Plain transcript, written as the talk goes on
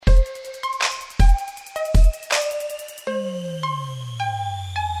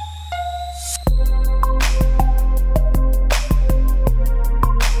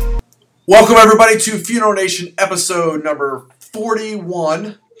Welcome, everybody, to Funeral Nation episode number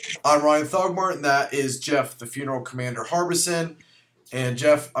 41. I'm Ryan Thogmart, that is Jeff, the Funeral Commander Harbison. And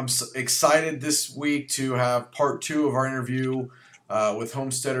Jeff, I'm excited this week to have part two of our interview with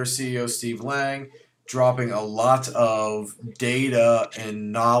Homesteader CEO Steve Lang, dropping a lot of data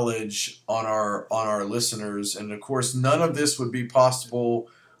and knowledge on our listeners. And of course, none of this would be possible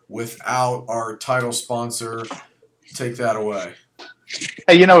without our title sponsor. Take that away.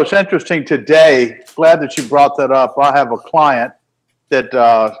 Hey, it's interesting today. Glad that you brought that up. I have a client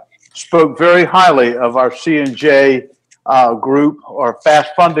that spoke very highly of our C&J group, or fast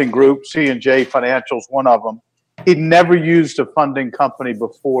funding group. C&J Financial's one of them. He'd never used a funding company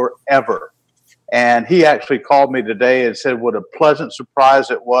before, ever. And he actually called me today and said what a pleasant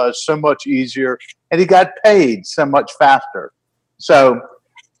surprise it was, so much easier, and he got paid so much faster. So,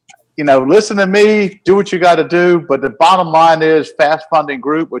 listen to me, do what you got to do. But the bottom line is Fast Funding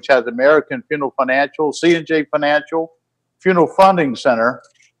Group, which has American Funeral Financial, C&J Financial, Funeral Funding Center.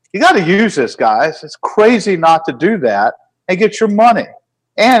 You got to use this, guys. It's crazy not to do that and get your money.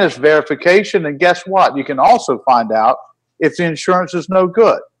 And it's verification. And guess what? You can also find out if the insurance is no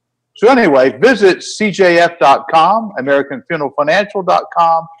good. So anyway, visit cjf.com,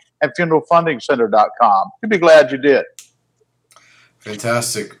 AmericanFuneralFinancial.com, and FuneralFundingCenter.com. You'll be glad you did.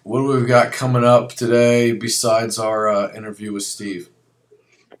 Fantastic. What do we got coming up today besides our interview with Steve?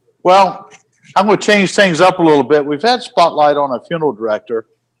 Well, I'm going to change things up a little bit. We've had Spotlight on a funeral director,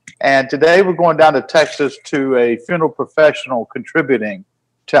 and today we're going down to Texas to a funeral professional contributing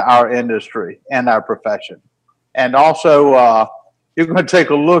to our industry and our profession. And also, you're going to take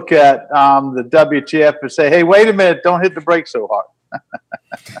a look at the WTF and say, hey, wait a minute, don't hit the brakes so hard.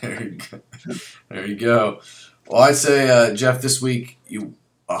 There you go. Well, I'd say, Jeff, this week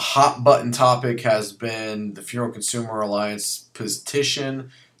a hot button topic has been the Funeral Consumer Alliance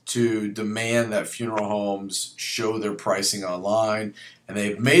petition to demand that funeral homes show their pricing online. And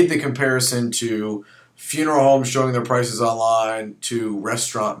they've made the comparison to funeral homes showing their prices online to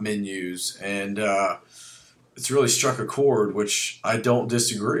restaurant menus. And it's really struck a chord, which I don't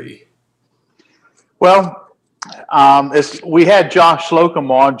disagree. Well, we had Josh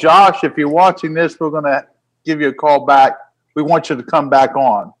Slocum on. Josh, if you're watching this, we're going to give you a call back. We want you to come back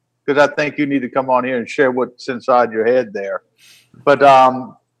on because I think you need to come on here and share what's inside your head there. But,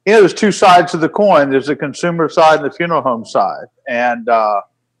 there's two sides to the coin. There's the consumer side and the funeral home side. And a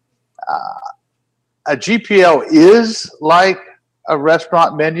GPL is like a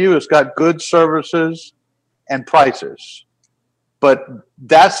restaurant menu. It's got goods, services, and prices. But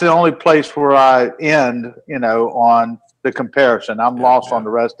that's the only place where I end, on the comparison. I'm lost on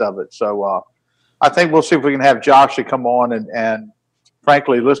the rest of it. So, I think we'll see if we can have Josh to come on and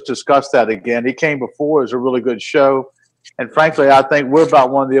frankly, let's discuss that again. He came before. It was a really good show. And frankly, I think we're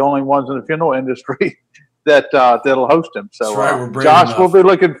about one of the only ones in the funeral industry that'll host him. So, right, Josh, we'll be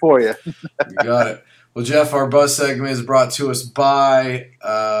looking for you. You got it. Well, Jeff, our buzz segment is brought to us by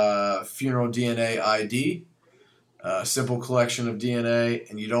Funeral DNA ID, a simple collection of DNA,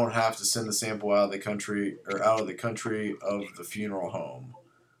 and you don't have to send the sample out of the country of the funeral home.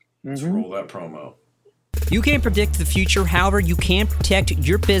 Let's roll that promo. You can't predict the future, however, you can protect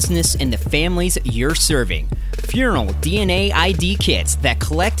your business and the families you're serving. Funeral DNA ID kits that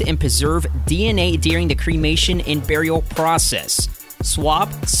collect and preserve DNA during the cremation and burial process.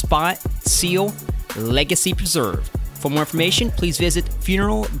 Swab, spot, seal, legacy preserve. For more information, please visit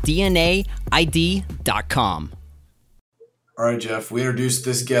funeraldnaid.com. All right, Jeff, we introduced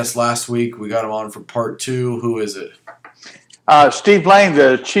this guest last week. We got him on for part two. Who is it? Steve Lang,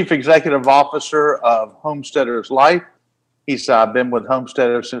 the Chief Executive Officer of Homesteaders Life. He's been with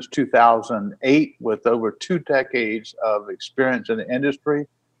Homesteaders since 2008 with over 2 decades of experience in the industry.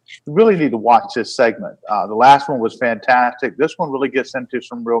 You really need to watch this segment. The last one was fantastic. This one really gets into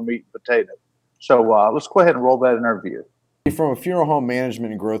some real meat and potatoes. So let's go ahead and roll that interview. From a funeral home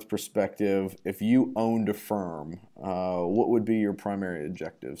management and growth perspective, if you owned a firm, what would be your primary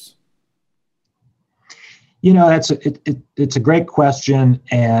objectives? It's a great question,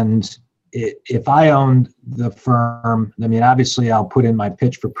 and if I owned the firm, obviously I'll put in my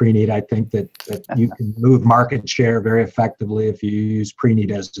pitch for pre-need. I think that you can move market share very effectively if you use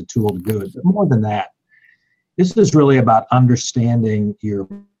pre-need as a tool to do it. But more than that, this is really about understanding your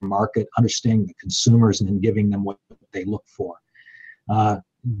market, understanding the consumers, and then giving them what they look for.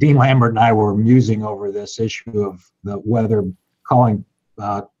 Dean Lambert and I were musing over this issue of whether calling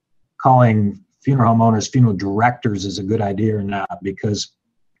funeral home owners funeral directors is a good idea or not, because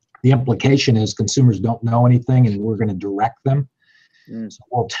the implication is consumers don't know anything and we're going to direct them. So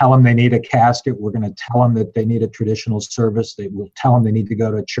we'll tell them they need a casket. We're going to tell them that they need a traditional service. We'll tell them they need to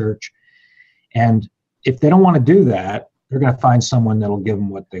go to a church. And if they don't want to do that, they're going to find someone that'll give them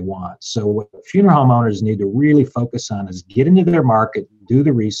what they want. So what funeral home owners need to really focus on is get into their market, do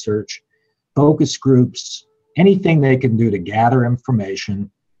the research, focus groups, anything they can do to gather information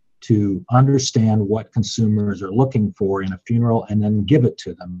to understand what consumers are looking for in a funeral, and then give it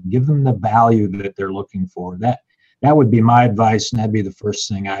to them. Give them the value that they're looking for. That would be my advice, and that'd be the first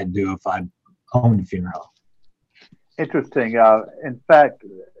thing I'd do if I owned a funeral home. Interesting. In fact,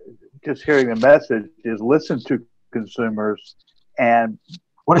 just hearing the message is listen to consumers and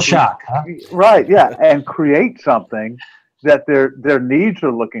what a shock, huh? Right, yeah, and create something that their needs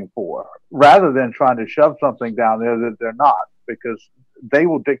are looking for, rather than trying to shove something down there that they're not, because they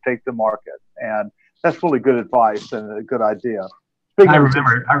will dictate the market. And that's really good advice and a good idea. I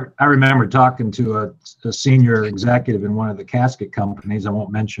remember talking to a senior executive in one of the casket companies. I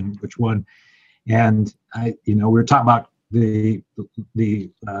won't mention which one. And we were talking about the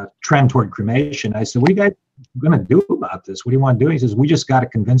trend toward cremation. I said, "What are you guys going to do about this? What do you want to do?" He says, "We just got to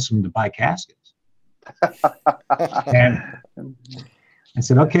convince them to buy caskets." And I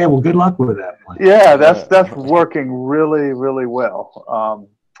said, "Okay, well, good luck with that plan." Yeah, that's working really, really well.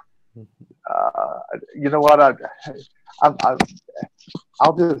 You know what?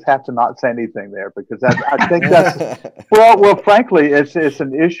 I'll just have to not say anything there, because I think that's well. Frankly, it's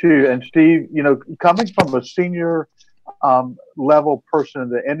an issue. And Steve, coming from a senior level person in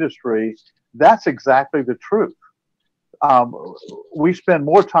the industry, that's exactly the truth. We spend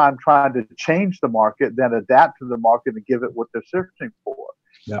more time trying to change the market than adapt to the market and give it what they're searching for.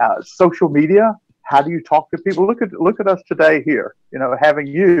 Yeah. Social media, how do you talk to people? Look at us today here, having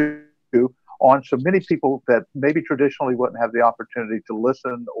you on so many people that maybe traditionally wouldn't have the opportunity to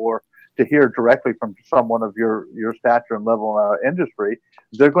listen or to hear directly from someone of your stature and level in our industry.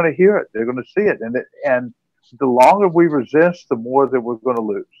 They're going to hear it. They're going to see it. And the longer we resist, the more that we're going to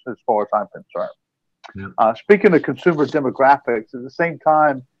lose, as far as I'm concerned. Yeah. Speaking of consumer demographics, at the same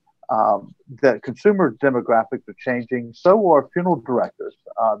time that consumer demographics are changing, so are funeral directors.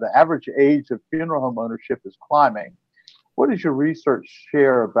 The average age of funeral home ownership is climbing. What does your research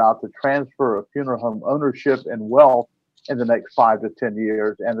share about the transfer of funeral home ownership and wealth in the next 5 to 10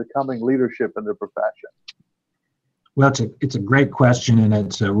 years and the coming leadership in the profession? Well, it's a great question, and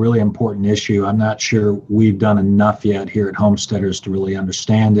it's a really important issue. I'm not sure we've done enough yet here at Homesteaders to really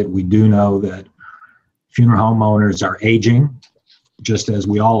understand it. We do know that funeral home owners are aging, just as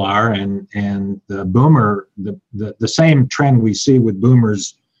we all are, and the same trend we see with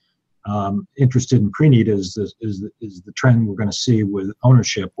boomers interested in pre-need is the trend we're going to see with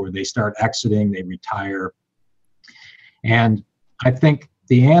ownership, where they start exiting, they retire. And I think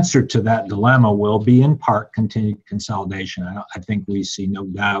the answer to that dilemma will be, in part, continued consolidation. I think we see no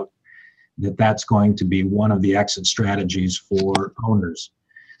doubt that that's going to be one of the exit strategies for owners.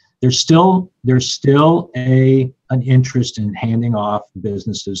 There's still an interest in handing off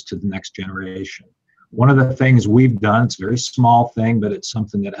businesses to the next generation. One of the things we've done, it's a very small thing, but it's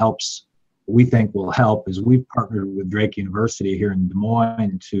something that helps, we think will help, is we've partnered with Drake University here in Des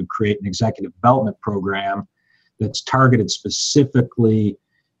Moines to create an executive development program that's targeted specifically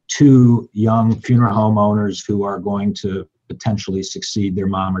to young funeral home owners who are going to potentially succeed their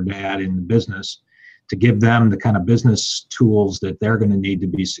mom or dad in the business, to give them the kind of business tools that they're going to need to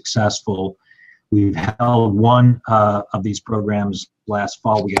be successful. We've held one of these programs last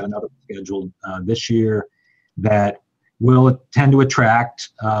fall. We got another scheduled this year that will tend to attract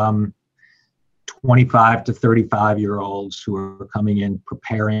 25 to 35-year-olds who are coming in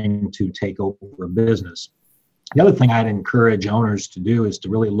preparing to take over a business. The other thing I'd encourage owners to do is to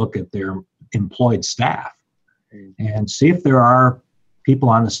really look at their employed staff and see if there are people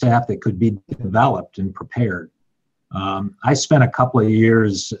on the staff that could be developed and prepared. I spent a couple of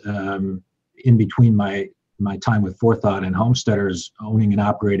years in between my time with Forethought and Homesteaders owning and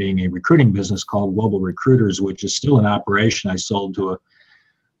operating a recruiting business called Global Recruiters, which is still in operation. I sold to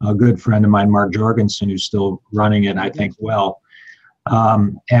a good friend of mine, Mark Jorgensen, who's still running it, I think, well.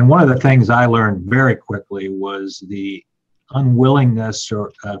 And one of the things I learned very quickly was the unwillingness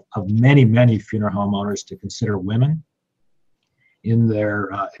of many, many funeral home owners to consider women in their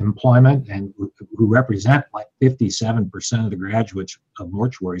employment, and who represent like 57% of the graduates of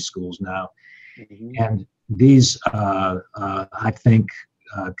mortuary schools now. Mm-hmm. And these, I think,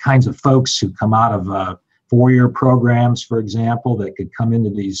 kinds of folks who come out of four-year programs, for example, that could come into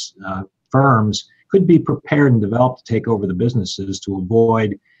these firms could be prepared and developed to take over the businesses to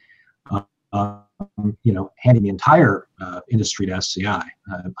avoid, handing the entire industry to SCI.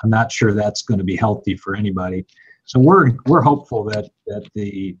 I'm not sure that's going to be healthy for anybody. So we're hopeful that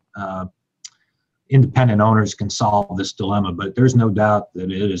the independent owners can solve this dilemma. But there's no doubt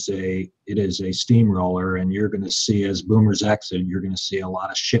that it is a steamroller, and you're going to see, as boomers exit, you're going to see a lot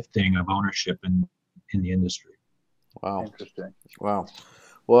of shifting of ownership in the industry. Wow. Interesting. Wow.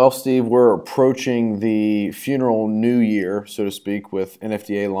 Well, Steve, we're approaching the funeral new year, so to speak, with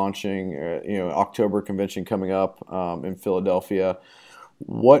NFDA launching, October convention coming up in Philadelphia.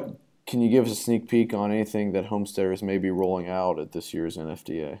 What can you give us a sneak peek on anything that homesteaders may be rolling out at this year's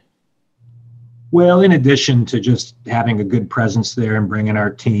NFDA? Well, in addition to just having a good presence there and bringing our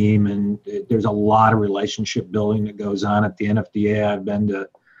team, and there's a lot of relationship building that goes on at the NFDA. I've been to,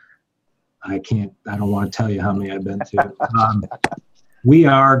 I don't want to tell you how many I've been to. We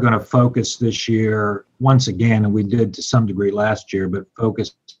are going to focus this year, once again, and we did to some degree last year, but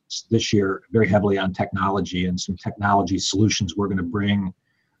focus this year very heavily on technology and some technology solutions we're going to bring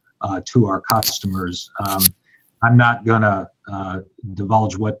to our customers. I'm not going to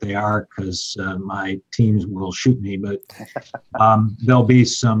divulge what they are because my teams will shoot me, but there'll be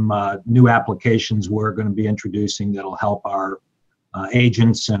some new applications we're going to be introducing that'll help our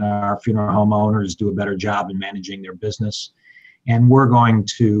agents and our funeral home owners do a better job in managing their business. And we're going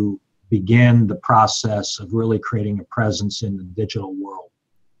to begin the process of really creating a presence in the digital world.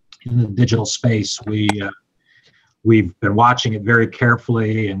 In the digital space, we've been watching it very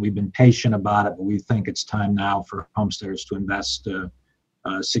carefully, and we've been patient about it, but we think it's time now for homesteaders to invest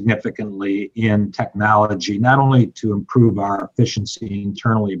significantly in technology, not only to improve our efficiency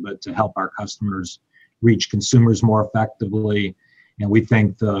internally, but to help our customers reach consumers more effectively. And we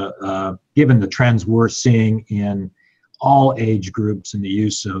think given the trends we're seeing in all age groups and the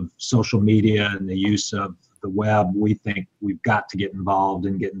use of social media and the use of the web, we think we've got to get involved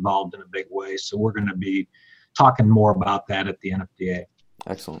in a big way. So we're going to be talking more about that at the NFDA.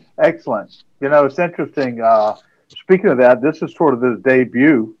 Excellent. Excellent. It's interesting. Speaking of that, this is sort of the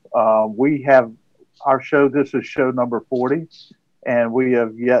debut. We have our show. This is show number 40, and we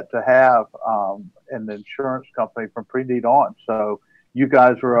have yet to have an insurance company from Preneed on. So you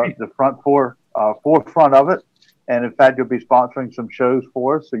guys are at the forefront of it. And in fact, you'll be sponsoring some shows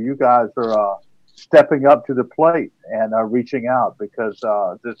for us. So you guys are stepping up to the plate and reaching out, because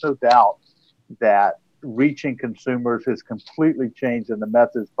there's no doubt that reaching consumers has completely changed in the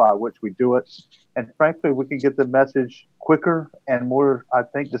methods by which we do it. And frankly, we can get the message quicker and more, I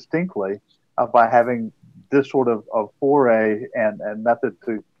think, distinctly by having this sort of foray and method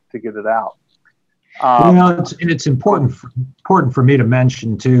to get it out. It's important for me to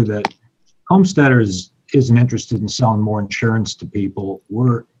mention, too, that homesteaders isn't interested in selling more insurance to people.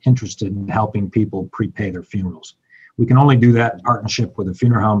 We're interested in helping people prepay their funerals. We can only do that in partnership with the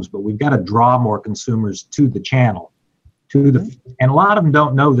funeral homes, but we've got to draw more consumers to the channel. And a lot of them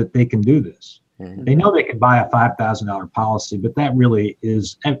don't know that they can do this. Mm-hmm. They know they can buy a $5,000 policy, but that really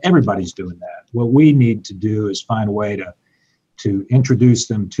is, everybody's doing that. What we need to do is find a way to introduce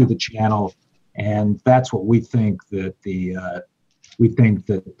them to the channel, and that's what we think that the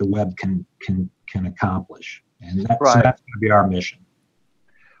web can accomplish, and that's going to be our mission.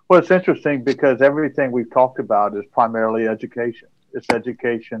 Well, it's interesting because everything we've talked about is primarily education. It's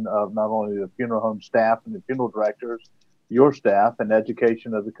education of not only the funeral home staff and the funeral directors, your staff, and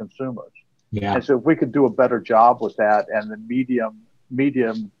education of the consumers. Yeah. And so if we could do a better job with that and the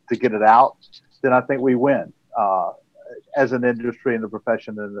medium to get it out, then I think we win as an industry and the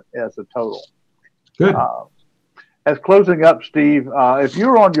profession as a total. Good. As closing up, Steve, if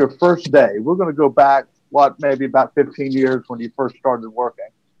you're on your first day, we're going to go back, maybe about 15 years when you first started working.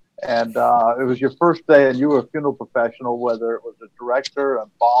 And it was your first day and you were a funeral professional, whether it was a director, a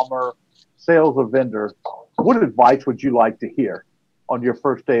embalmer, sales, or vendor. What advice would you like to hear on your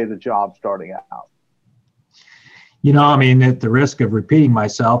first day of the job starting out? At the risk of repeating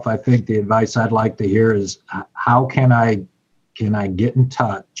myself, I think the advice I'd like to hear is how can I get in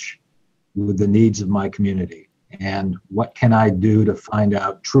touch with the needs of my community? And what can I do to find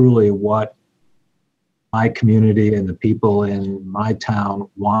out truly what my community and the people in my town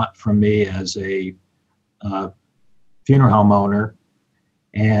want from me as a funeral home owner,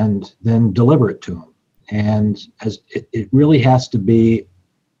 and then deliver it to them. And as it really has to be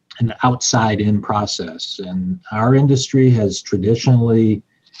an outside-in process. And our industry has traditionally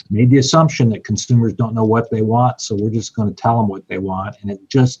made the assumption that consumers don't know what they want, so we're just going to tell them what they want, and it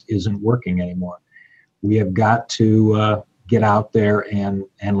just isn't working anymore. We have got to get out there and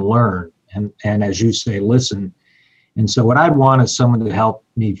learn, and as you say, listen. And so what I'd want is someone to help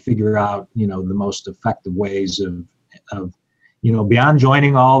me figure out, the most effective ways of beyond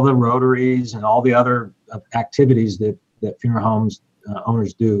joining all the Rotaries and all the other activities that funeral homes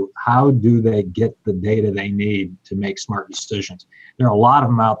owners do. How do they get the data they need to make smart decisions? There are a lot of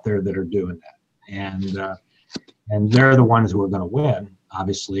them out there that are doing that. and they're the ones who are going to win,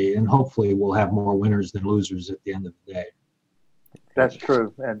 obviously, and hopefully we'll have more winners than losers at the end of the day. That's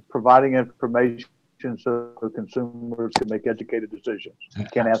true, and providing information so consumers can make educated decisions.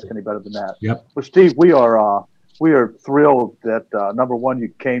 Can't ask any better than that. Yep. Well, Steve, we are thrilled that number one, you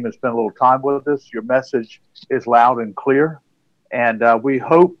came and spent a little time with us. Your message is loud and clear, and we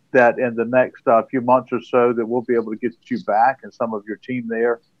hope that in the next few months or so that we'll be able to get you back and some of your team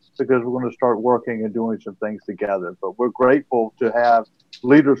there, because we're going to start working and doing some things together. But we're grateful to have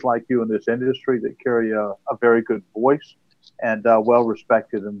leaders like you in this industry that carry a very good voice and well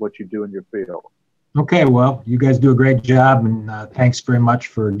respected in what you do in your field. Okay, well, you guys do a great job, and thanks very much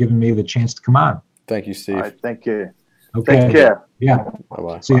for giving me the chance to come on. Thank you, Steve. All right, thank you. Okay. Take care. Yeah.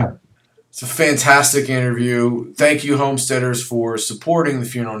 Bye-bye. See ya. It's a fantastic interview. Thank you, Homesteaders, for supporting the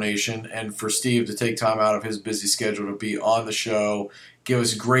Funeral Nation, and for Steve to take time out of his busy schedule to be on the show, give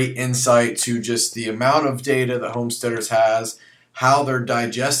us great insight to just the amount of data that Homesteaders has, how they're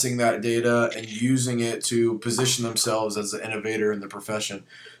digesting that data and using it to position themselves as an innovator in the profession.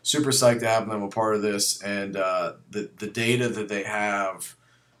 Super psyched to have them a part of this, and the data that they have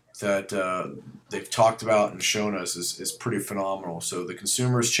that they've talked about and shown us is pretty phenomenal. So the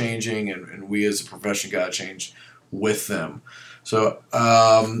consumer's changing, and we as a profession got to change with them. So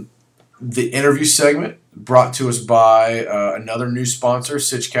the interview segment brought to us by another new sponsor,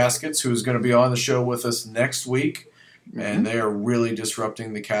 Sitch Caskets, who is going to be on the show with us next week. And they are really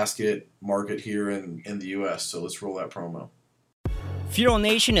disrupting the casket market here in the U.S. So let's roll that promo. Funeral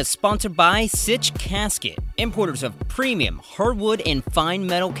Nation is sponsored by Sitch Casket, importers of premium hardwood and fine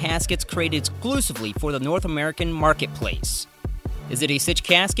metal caskets created exclusively for the North American marketplace. Is it a Sitch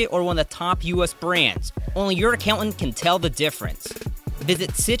casket or one of the top U.S. brands? Only your accountant can tell the difference.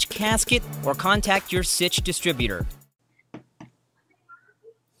 Visit Sitch Casket or contact your Sitch distributor.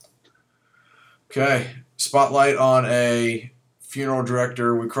 Okay, spotlight on a funeral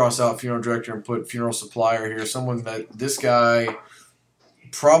director. We cross out funeral director and put funeral supplier here. Someone that this guy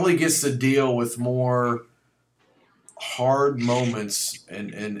probably gets to deal with more hard moments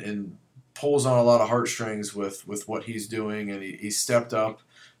and pulls on a lot of heartstrings with what he's doing, and he stepped up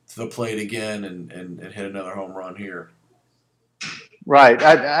to the plate again and hit another home run here.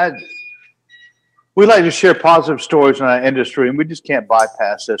 Right. We like to share positive stories in our industry, and we just can't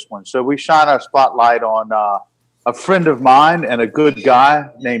bypass this one. So we shine our spotlight on a friend of mine and a good guy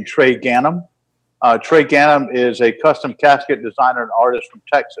named Trey Ganem. Trey Ganem is a custom casket designer and artist from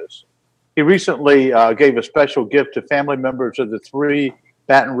Texas. He recently gave a special gift to family members of the 3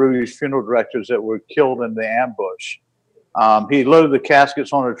 Baton Rouge funeral directors that were killed in the ambush. He loaded the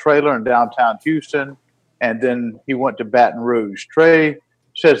caskets on a trailer in downtown Houston, and then he went to Baton Rouge. Trey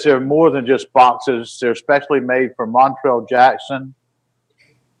says they're more than just boxes. They're specially made for Montrell Jackson,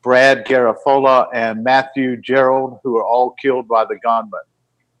 Brad Garafola, and Matthew Gerald, who are all killed by the gunman.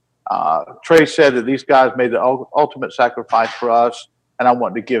 Trey said that these guys made the ultimate sacrifice for us, and I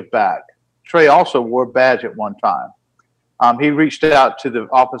want to give back. Trey also wore a badge at one time. He reached out to the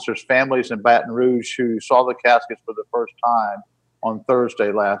officers' families in Baton Rouge who saw the caskets for the first time on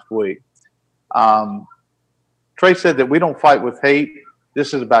Thursday last week. Trey said that we don't fight with hate.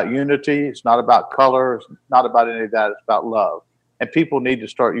 This is about unity. It's not about color. It's not about any of that. It's about love. And people need to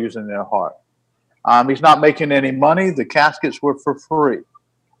start using their heart. He's not making any money. The caskets were for free.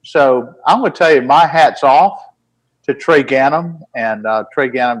 So I'm going to tell you, my hat's off to Trey Ganem and Trey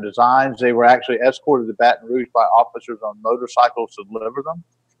Ganem Designs. They were actually escorted to Baton Rouge by officers on motorcycles to deliver them.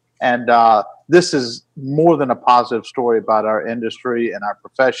 And this is more than a positive story about our industry and our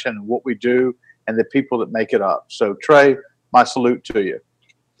profession and what we do and the people that make it up. So, Trey, my salute to you.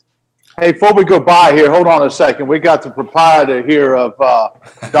 Hey, before we go by here, hold on a second. We got the proprietor here of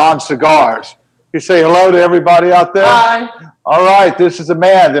Don Cigars. You say hello to everybody out there? Hi. All right, this is the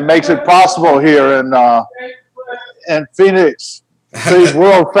man that makes it possible here in Phoenix. So he's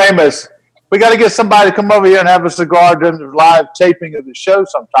world famous. We got to get somebody to come over here and have a cigar during the live taping of the show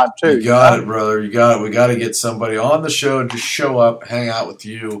sometime, too. You got it, brother. You got it. We got to get somebody on the show and just show up, hang out with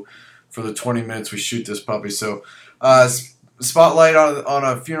you for the 20 minutes we shoot this puppy. So, spotlight on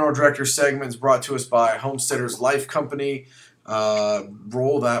a funeral director segment is brought to us by Homesteaders Life Company.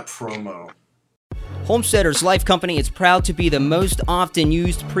 Roll that promo. Homesteaders Life Company is proud to be the most often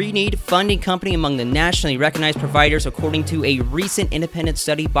used pre-need funding company among the nationally recognized providers according to a recent independent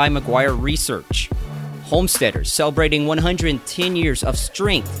study by McGuire Research. Homesteaders celebrating 110 years of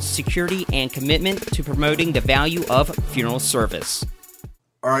strength, security, and commitment to promoting the value of funeral service.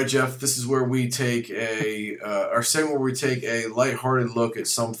 All right, Jeff, this is where we take our segment where we take a lighthearted look at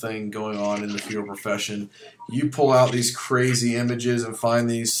something going on in the funeral profession. You pull out these crazy images and find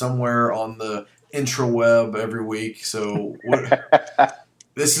these somewhere on the intraweb every week. So you're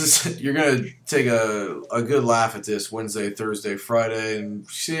going to take a good laugh at this Wednesday, Thursday, Friday, and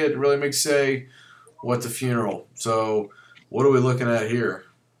see it really makes you say, what the funeral? So what are we looking at here?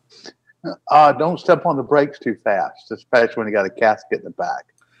 Don't step on the brakes too fast, especially when you got a casket in the back.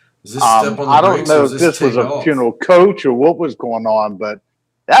 Is this step on the I don't brakes, know or if is this was a off? funeral coach or what was going on, but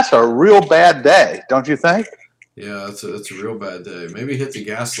that's a real bad day, don't you think? Yeah, that's a real bad day. Maybe hit the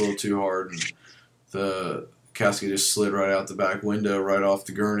gas a little too hard, and the casket just slid right out the back window, right off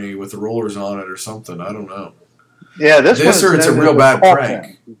the gurney with the rollers on it or something. I don't know. Yeah, this or it's a real bad coffin.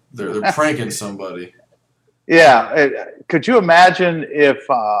 prank. They're pranking somebody. Yeah. Could you imagine if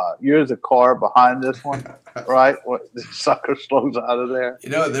you're the car behind this one, right? What the sucker slows out of there?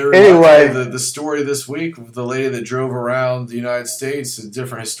 Anyway, the story this week of the lady that drove around the United States at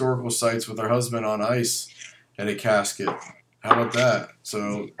different historical sites with her husband on ice and a casket. How about that?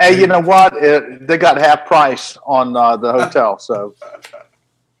 So, hey, you know what? They got half price on the hotel. So,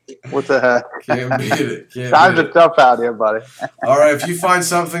 what the heck? Can't beat it. Times are tough out here, buddy. All right, if you find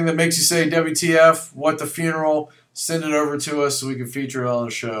something that makes you say WTF, what the funeral, send it over to us so we can feature it on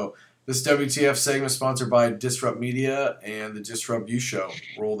the show. This WTF segment is sponsored by Disrupt Media and the Disrupt You Show.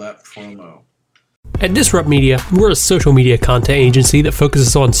 Roll that promo. At Disrupt Media, we're a social media content agency that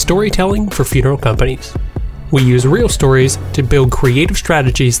focuses on storytelling for funeral companies. We use real stories to build creative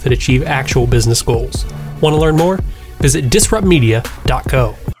strategies that achieve actual business goals. Want to learn more? Visit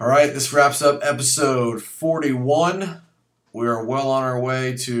disruptmedia.co. All right, this wraps up episode 41. We are well on our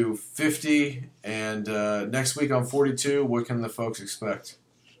way to 50. And next week on 42, what can the folks expect?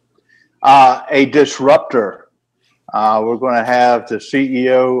 A disruptor. We're going to have the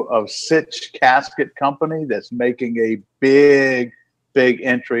CEO of Sitch Casket Company that's making a big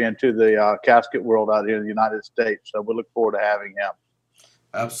entry into the casket world out here in the United States. So we look forward to having him.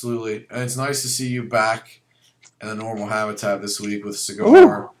 Absolutely. And it's nice to see you back in the normal habitat this week with a cigar,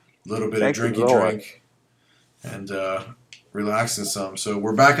 a little bit of drink, and relaxing some. So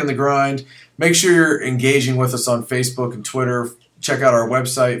we're back in the grind. Make sure you're engaging with us on Facebook and Twitter. Check out our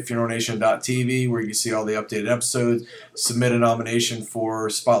website, funeralnation.tv, where you can see all the updated episodes, submit a nomination for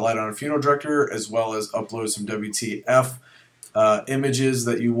Spotlight on a Funeral Director, as well as upload some WTF images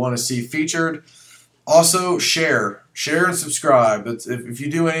that you want to see featured. Also, share and subscribe. If you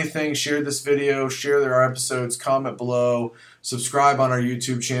do anything, share this video, share our episodes, comment below, subscribe on our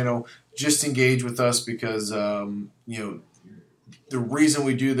YouTube channel. Just engage with us because the reason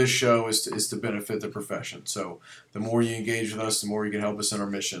we do this show is to benefit the profession. So the more you engage with us, the more you can help us in our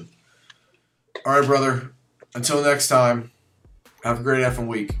mission. All right, brother. Until next time, have a great effing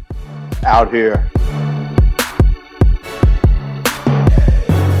week. Out here.